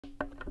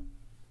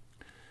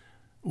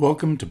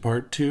Welcome to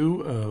part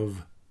two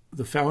of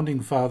The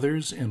Founding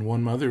Fathers and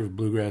One Mother of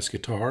Bluegrass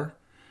Guitar,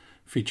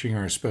 featuring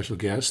our special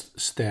guest,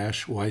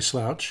 Stash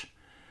Weisslouch.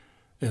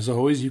 As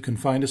always, you can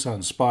find us on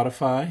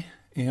Spotify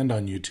and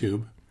on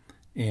YouTube.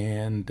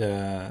 And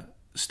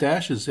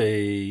Stash is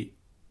an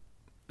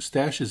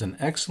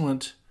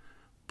excellent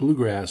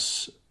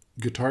bluegrass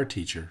guitar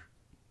teacher.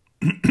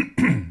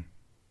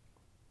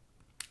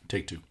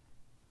 Take two.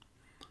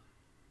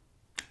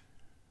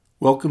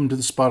 Welcome to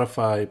the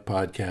Spotify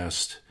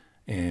podcast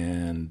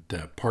and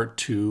part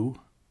two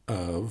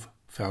of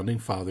Founding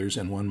Fathers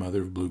and One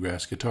Mother of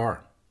Bluegrass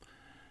Guitar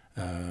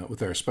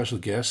with our special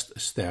guest,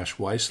 Stash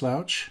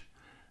Weisslouch.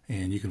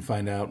 And you can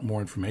find out more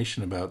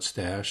information about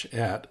Stash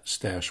at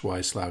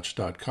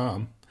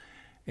stashweisslouch.com.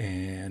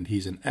 And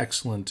he's an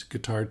excellent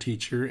guitar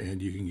teacher,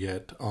 and you can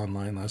get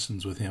online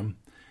lessons with him.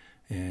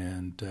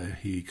 And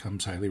he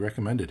comes highly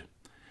recommended.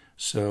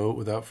 So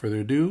without further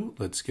ado,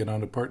 let's get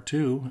on to part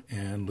two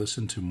and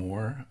listen to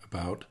more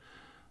about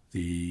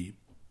the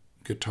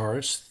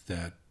guitarist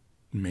that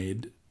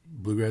made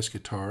bluegrass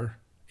guitar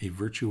a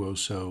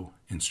virtuoso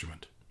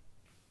instrument.